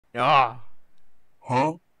Ah,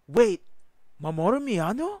 Huh? wait, Mamoru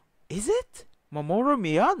Miyano? Is it? Mamoru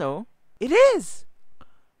Miyano? It is!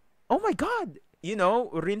 Oh my god! You know,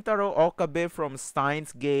 Rintaro Okabe from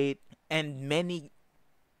Steins Gate and many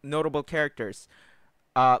notable characters.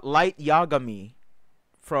 Light Yagami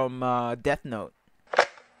from Death Note.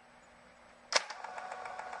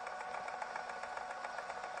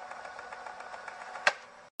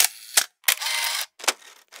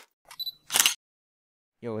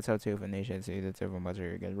 Yo, what's up, Tufa Nation? It's the Tufa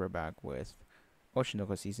Mother again. We're back with Oshi No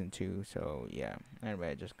Ko Season 2. So, yeah.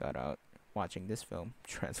 Anyway, I just got out watching this film,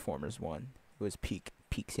 Transformers 1. It was peak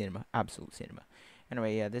cinema. Absolute cinema.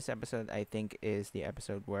 Anyway, yeah, this episode, I think, is the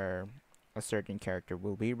episode where a certain character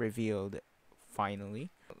will be revealed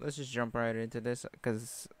finally. Let's just jump right into this,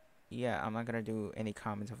 because, yeah, I'm not gonna do any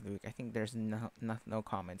comments of the week. I think there's no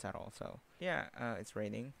comments at all. So, yeah, it's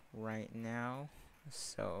raining right now.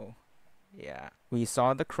 So, yeah. We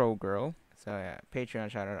saw the Crow Girl. So yeah, Patreon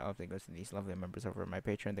shout out obviously goes to these lovely members over my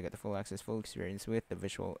Patreon. They get the full access, full experience with the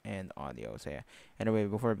visual and audio. So yeah. Anyway,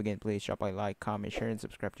 before we begin, please drop a like, comment, share, and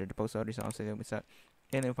subscribe to the post audio songs so what's up.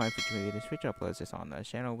 And you'll find future videos which uploads this on the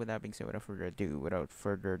channel. With that being said, without further ado, without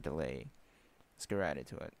further delay, let's get right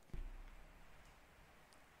into it.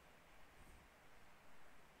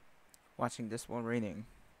 Watching this while raining.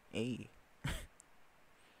 Hey.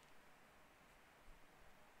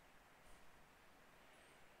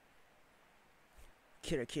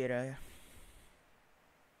 Kira Kira.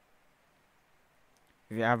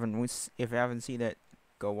 If you haven't seen it,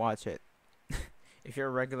 go watch it. If you're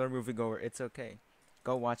a regular moviegoer, it's okay.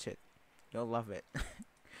 Go watch it. You'll love it.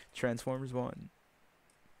 Transformers 1.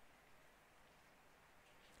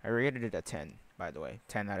 I rated it a 10, by the way.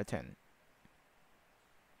 10 out of 10.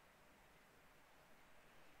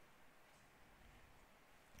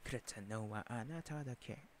 くれたのはあなただ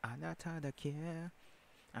け、あなただけ、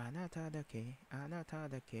あなただけ、あなた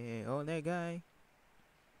だけ、お願い。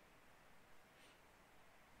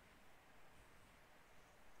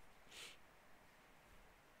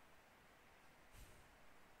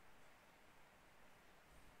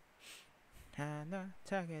あな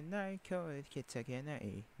たがない声聞きたげな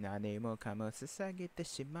い。何もかも捧げて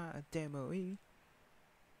しまってもいい。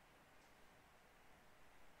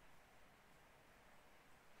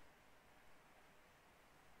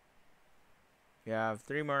We have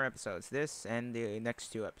 3 more episodes. This and the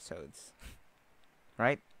next 2 episodes.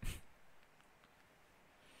 Right?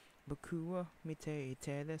 僕を見てい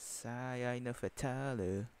てください。愛のフェタ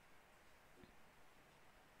ル。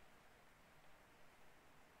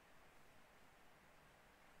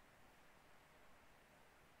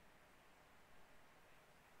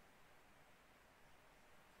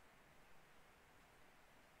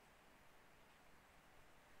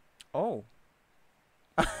Oh.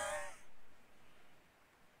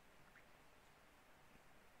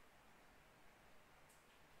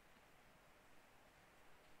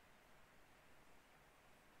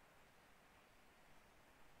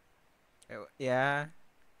 Yeah.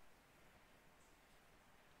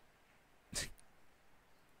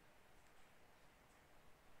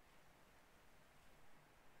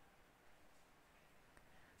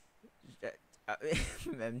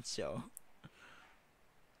 Mem show.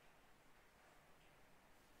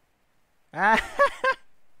 Ah.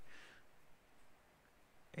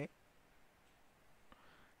 Eh?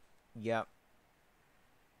 Yep.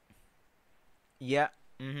 Yeah.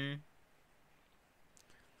 Mhm.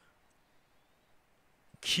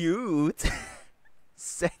 Cute.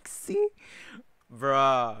 Sexy.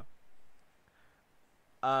 Bruh.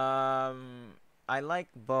 I like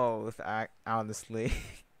both. Honestly.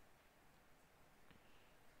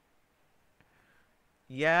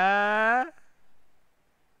 Yeah.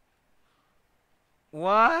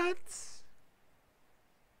 What?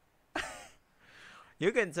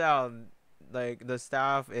 You can tell, like, the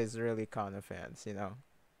staff is really Kana fans. You know.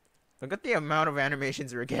 Look at the amount of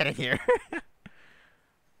animations we're getting here.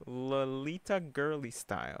 Lolita girly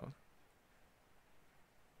style.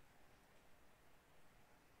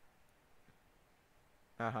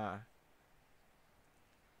 Uh huh.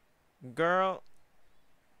 Girl.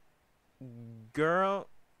 Girl.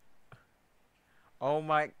 Oh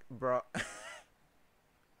my, bro.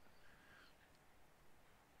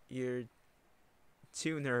 You're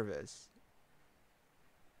too nervous.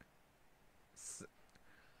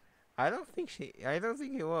 I don't think she. I don't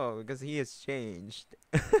think he will because he has changed,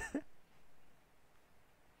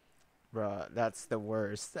 bro. That's the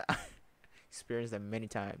worst. Experienced that many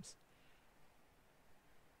times.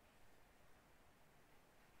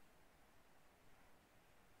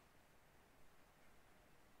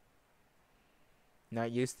 Not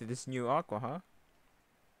used to this new Aqua, huh?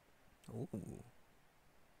 Ooh.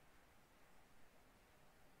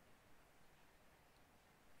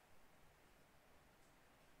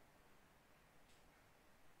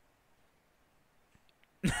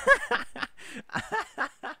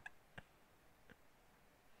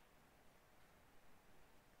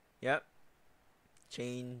 Yep.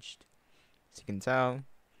 Changed. As you can tell,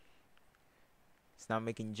 he's not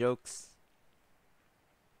making jokes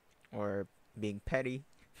or being petty.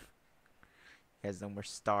 He has no more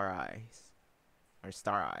star eyes. Or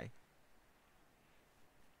star eye.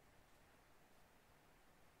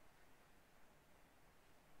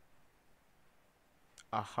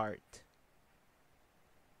 A heart.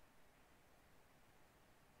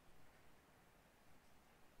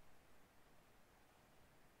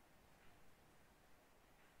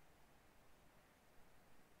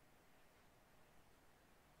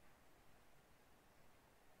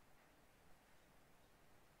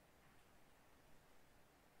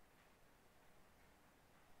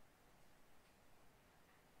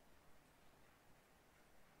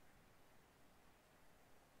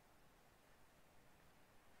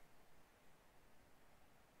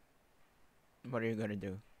 What are you gonna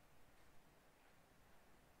do?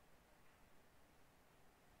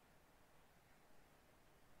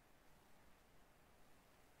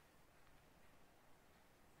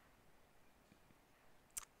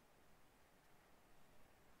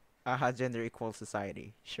 Aha, gender equal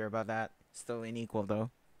society. Sure about that? Still unequal though.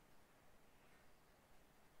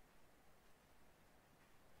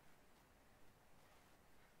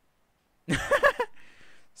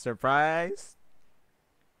 Surprise!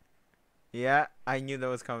 Yeah, I knew that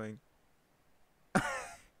was coming.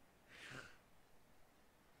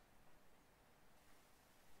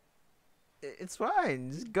 It's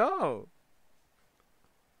fine. Just go.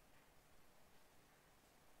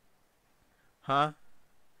 Huh?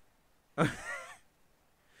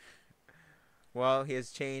 Well, he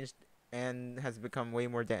has changed and has become way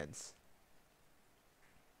more dense.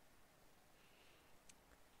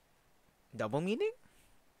 Double meaning?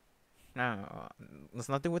 No, let's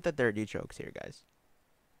not do with the dirty jokes here, guys.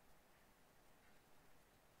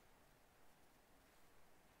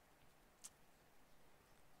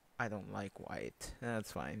 I don't like white.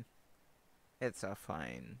 That's fine. It's a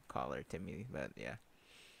fine color to me, but yeah.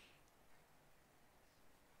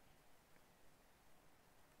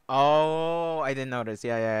 Oh, I didn't notice.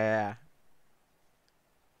 Yeah, yeah, yeah.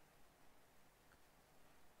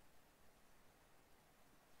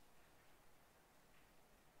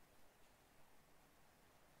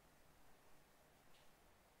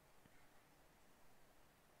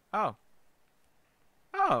 Oh,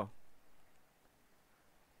 oh,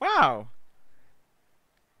 wow.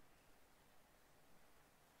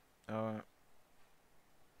 Oh,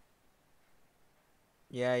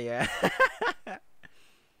 yeah, yeah.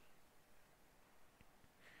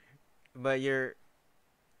 But you're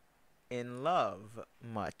in love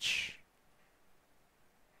much.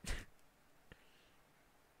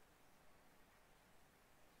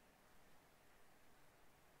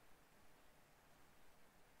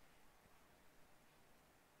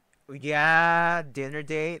 Yeah, dinner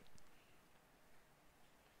date.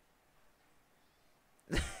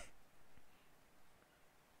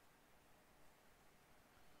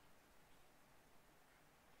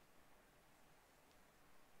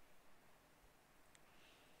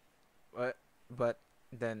 But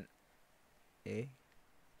then, eh?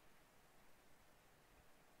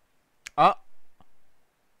 Oh,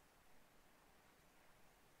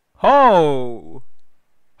 ho,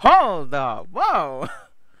 hold up, whoa,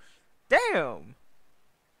 damn.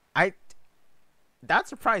 I that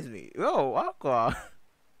surprised me. Oh, aqua.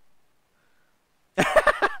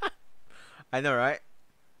 I know, right?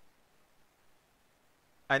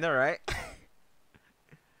 I know, right?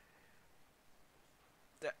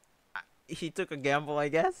 He took a gamble, I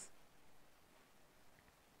guess.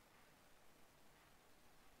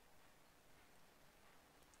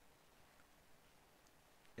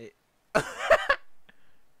 Eh,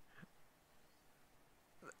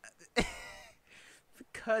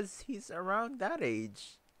 because he's around that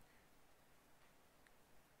age.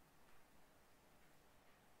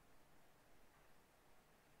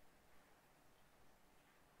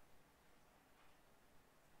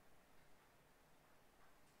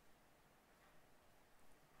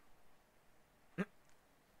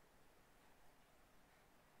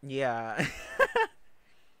 Yeah.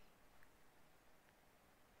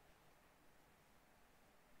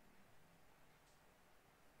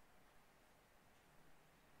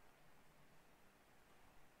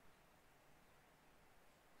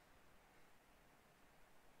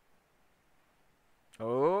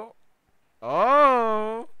 Oh,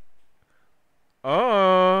 oh.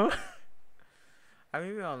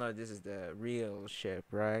 know this is the real ship,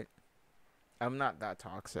 right? I'm not that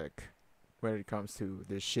toxic when it comes to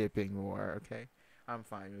the shipping war, okay? I'm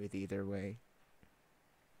fine with either way.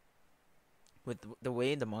 With the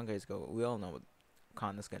way the mangas go, we all know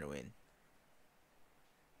Kana's gonna win.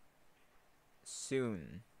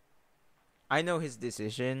 Soon. I know his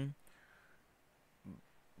decision,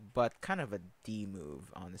 but kind of a D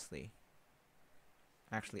move, honestly.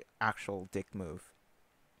 Actually, actual dick move.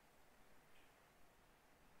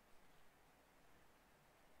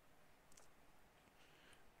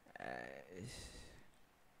 Uh,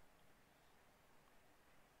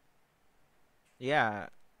 yeah.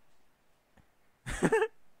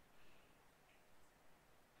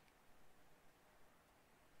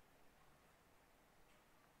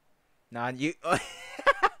 Not you.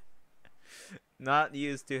 Not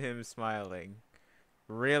used to him smiling.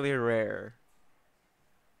 Really rare.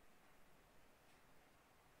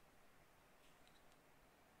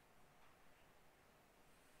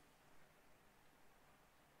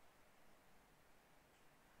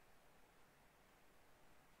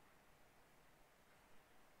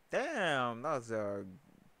 Damn, that was a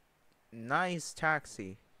nice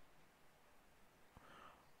taxi.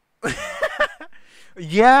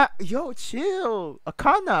 Yeah, yo, chill.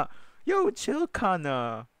 Akana. Yo, chill,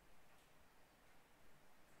 Kana.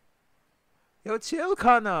 Yo, chill,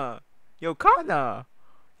 Kana. Yo, Kana.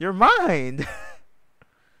 Your mind.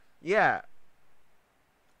 Yeah.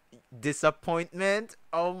 Disappointment.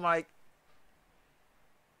 Oh my.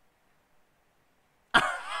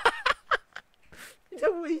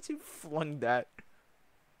 The way you flung that.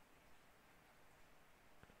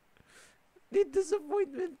 The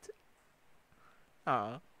disappointment.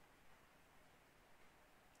 Uh.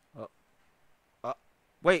 Uh. uh.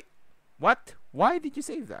 Wait. What? Why did you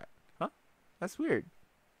save that? Huh? That's weird.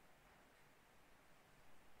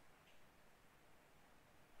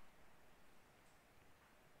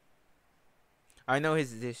 I know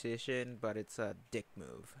his decision, but it's a dick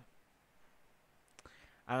move.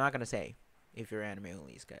 I'm not gonna say if you're anime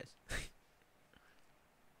only, guys.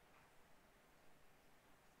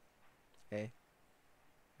 Okay.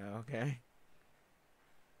 Okay.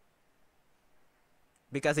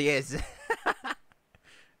 Because he is.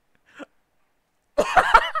 I'm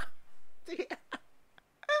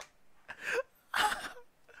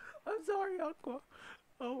sorry, Aqua.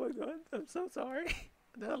 Oh my god, I'm so sorry.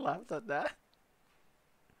 I laughed at that.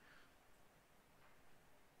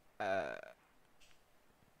 Uh.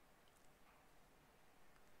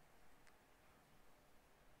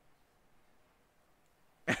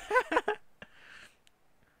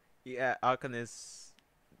 Yeah, Akon is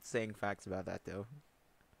saying facts about that though.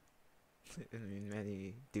 I mean,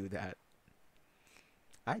 many do that.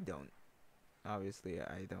 I don't. Obviously,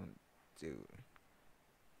 I don't do.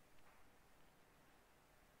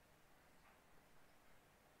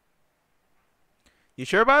 You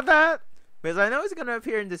sure about that? Because I know he's gonna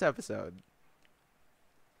appear in this episode.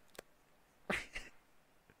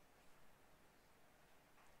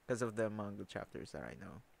 Because of the manga chapters that I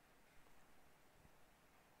know.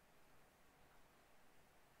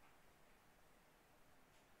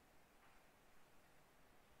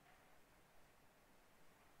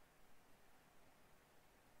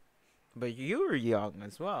 But you were young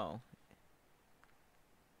as well.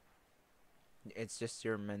 It's just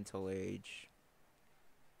your mental age.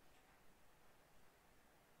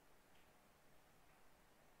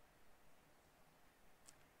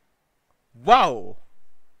 Wow!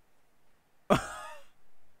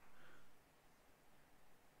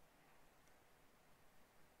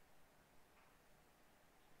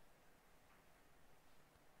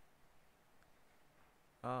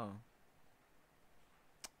 Oh.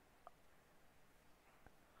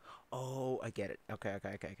 Oh, I get it. Okay,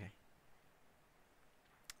 okay, okay, okay.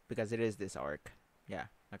 Because it is this arc. Yeah,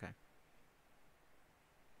 okay.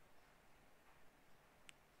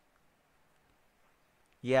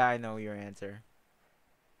 Yeah, I know your answer.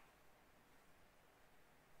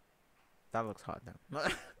 That looks hot though.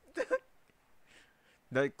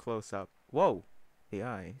 That close up. Whoa. The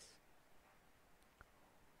eyes.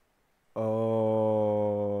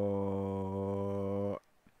 Oh.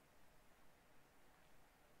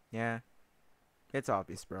 Yeah. It's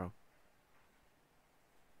obvious, bro.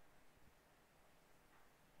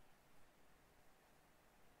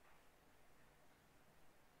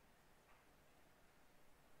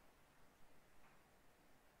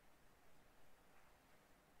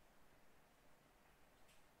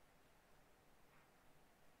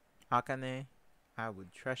 Akane, I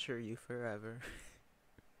would treasure you forever.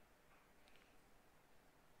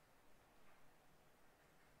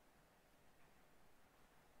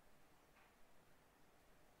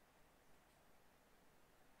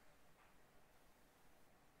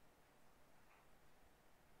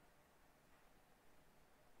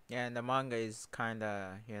 Yeah, and the manga is kind of,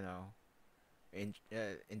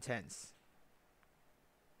 intense.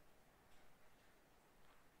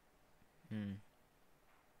 Hmm.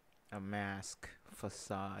 A mask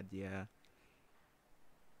facade, yeah.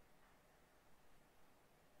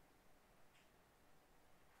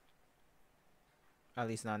 At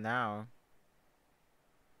least not now.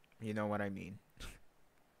 You know what I mean.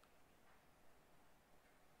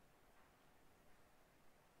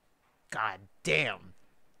 God damn.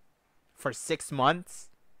 For 6 months?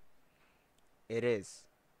 It is.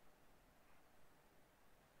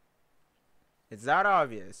 It's that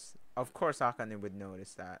obvious. Of course Akane would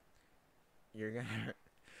notice that. You're gonna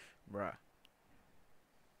bruh.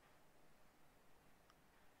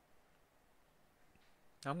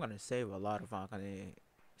 I'm gonna save a lot of Akane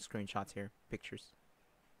screenshots here. Pictures.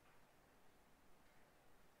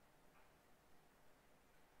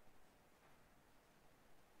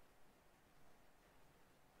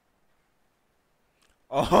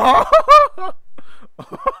 Oh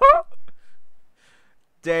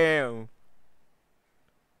damn.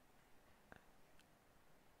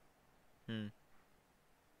 Hmm.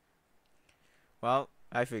 Well,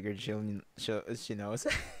 I figured she knows.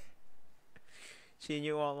 She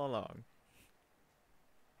knew all along.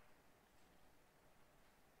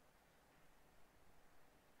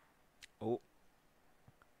 Oh,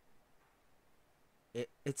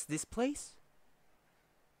 it's this place?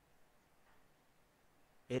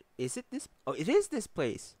 It is it this? Oh, it is this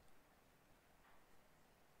place.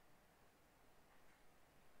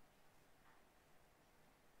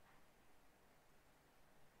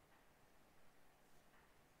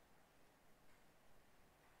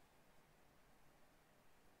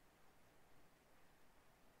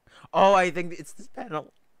 Oh, I think it's this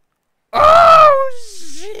panel. Oh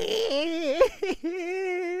shit!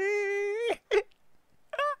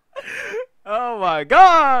 Oh my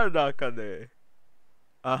god, Nakane.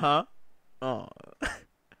 Uh huh. Oh,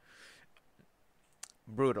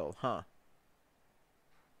 brutal, huh?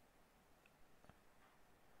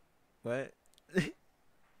 What?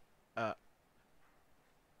 uh,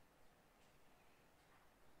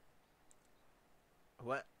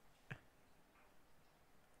 what?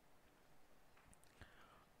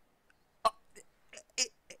 Oh,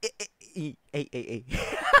 hey.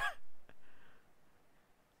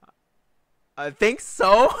 I think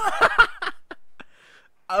so.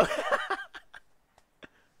 Uh,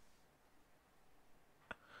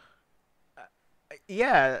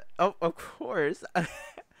 yeah, of course.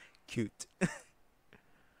 Cute.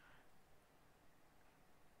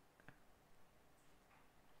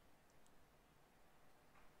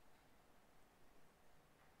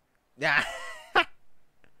 Yeah,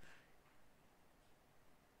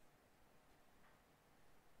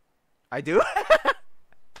 I do.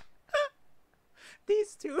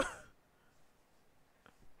 These two.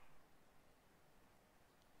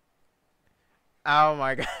 Oh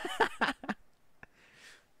my god.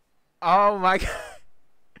 Oh my god.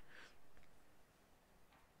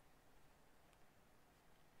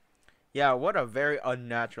 Yeah, what a very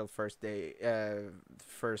unnatural first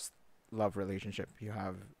love relationship you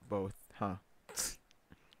have both, huh?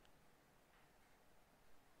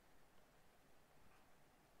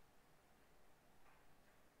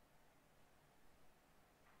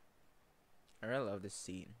 I really love this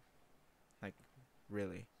scene. Like,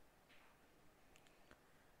 really.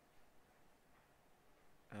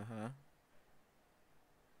 Uh huh.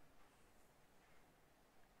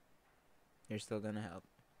 You're still gonna help.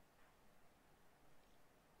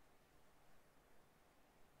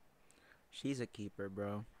 She's a keeper,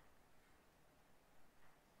 bro.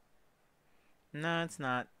 No, it's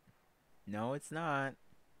not. No, it's not.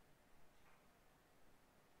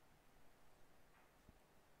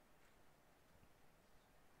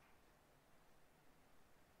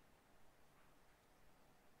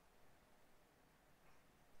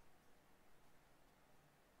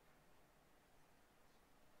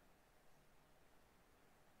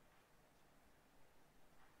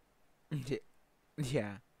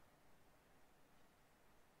 Yeah.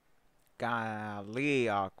 Golly,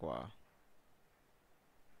 Aqua.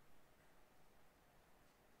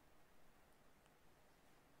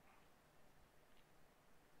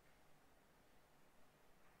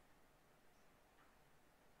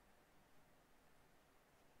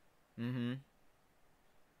 Mm hmm.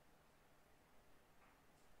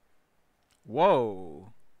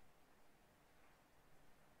 Whoa.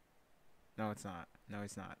 No, it's not. No,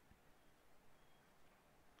 it's not.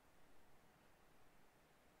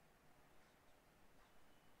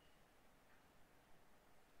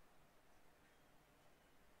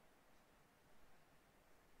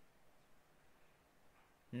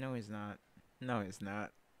 No, he's not. No, he's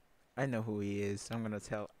not. I know who he is. I'm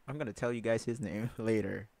gonna tell you guys his name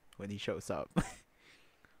later when he shows up.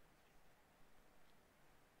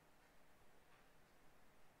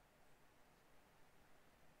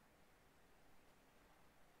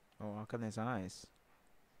 Oh, look on his eyes.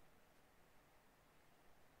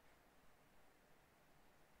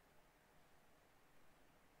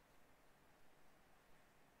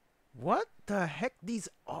 What the heck? These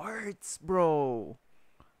arts, bro.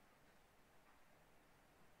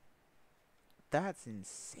 That's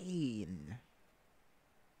insane.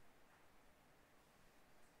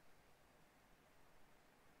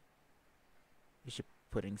 Is she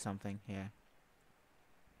putting something? Yeah.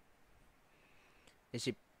 Is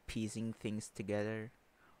she piecing things together?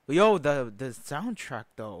 Yo, the soundtrack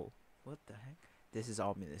though. What the heck? This is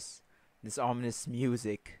ominous. This ominous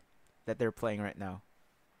music that they're playing right now.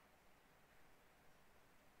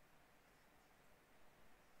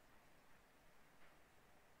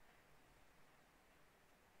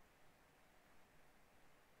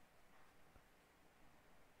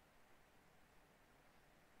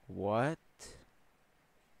 What?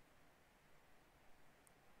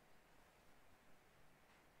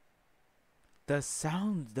 The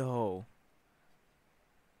sound though.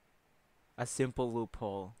 A simple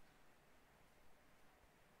loophole.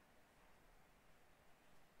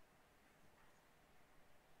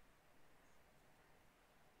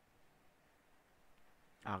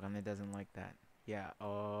 Akane doesn't like that. Yeah.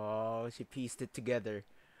 Oh, she pieced it together.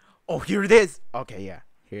 Oh, here it is. Okay, yeah.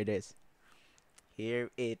 Here it is.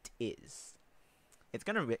 Here it is. It's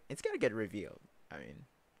gonna get revealed. I mean,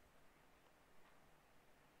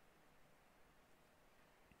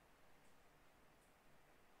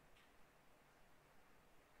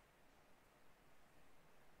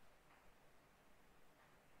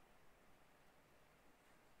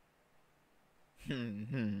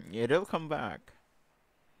 it'll come back.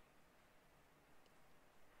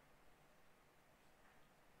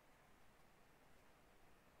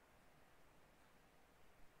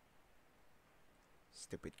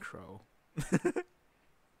 Stupid crow.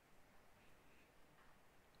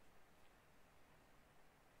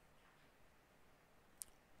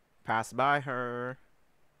 Pass by her.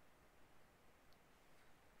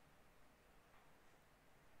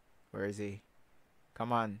 Where is he?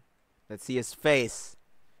 Come on. Let's see his face.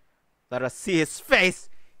 Let us see his face.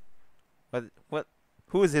 What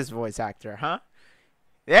who is his voice actor, huh?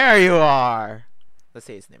 There you are. Let's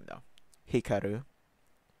say his name though. Hikaru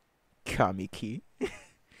Kamiki.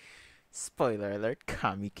 Spoiler alert,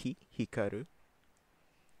 Kamiki Hikaru.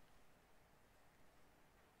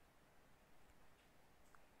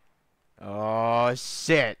 Oh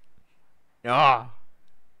shit. Oh.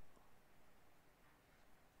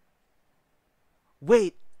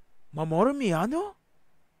 Wait, Mamoru Miyano?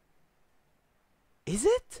 Is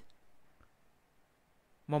it?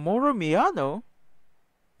 Mamoru Miyano?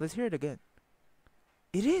 Let's hear it again.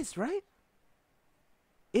 It is, right?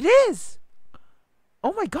 It is!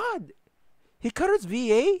 Oh my god! Hikaru's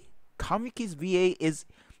VA, Kamiki's VA is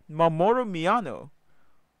Mamoru Miyano.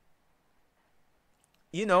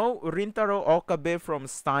 You know, Rintaro Okabe from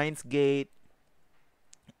Steins Gate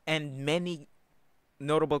and many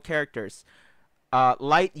notable characters.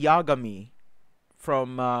 Light Yagami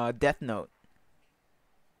from Death Note.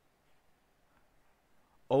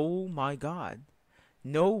 Oh my god.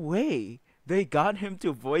 No way. They got him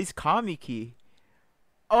to voice Kamiki.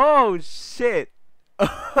 Oh shit.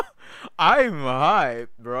 I'm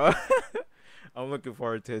hyped, bro. I'm looking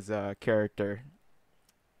forward to his character.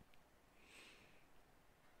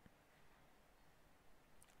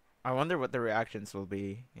 I wonder what the reactions will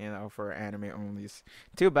be, for anime onlys.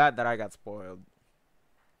 Too bad that I got spoiled.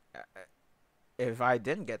 If I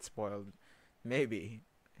didn't get spoiled, maybe,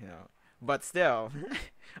 you know. But still,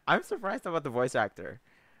 I'm surprised about the voice actor.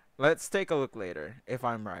 Let's take a look later if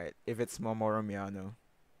I'm right, if it's Mamoru Miyano.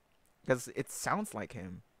 Because it sounds like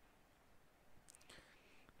him.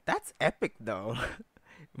 That's epic though.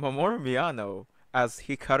 Mamoru Miyano as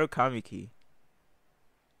Hikaru Kamiki.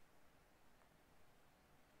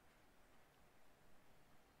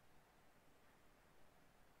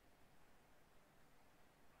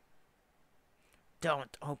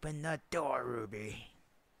 Don't open the door, Ruby.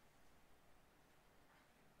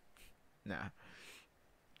 Nah.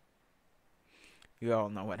 You all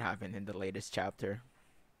know what happened in the latest chapter.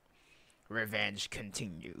 Revenge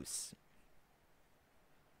continues.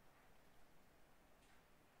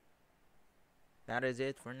 That is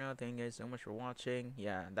it for now. Thank you guys so much for watching.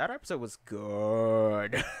 Yeah, that episode was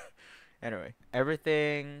good. Anyway,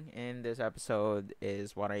 everything in this episode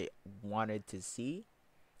is what I wanted to see.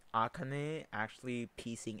 Akane actually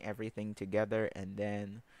piecing everything together, and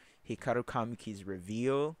then Hikaru Kamuki's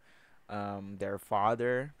reveal. Their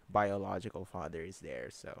father, biological father, is there.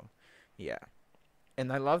 So, yeah.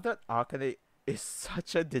 And I love that Akane is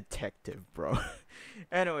such a detective, bro.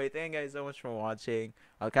 Anyway, thank you guys so much for watching.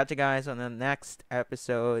 I'll catch you guys on the next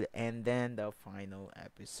episode and then the final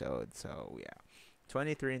episode. So, yeah.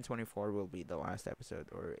 23 and 24 will be the last episode,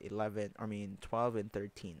 or 12 and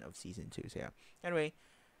 13 of season 2. So, yeah. Anyway,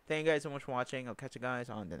 thank you guys so much for watching. I'll catch you guys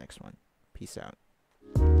on the next one. Peace out.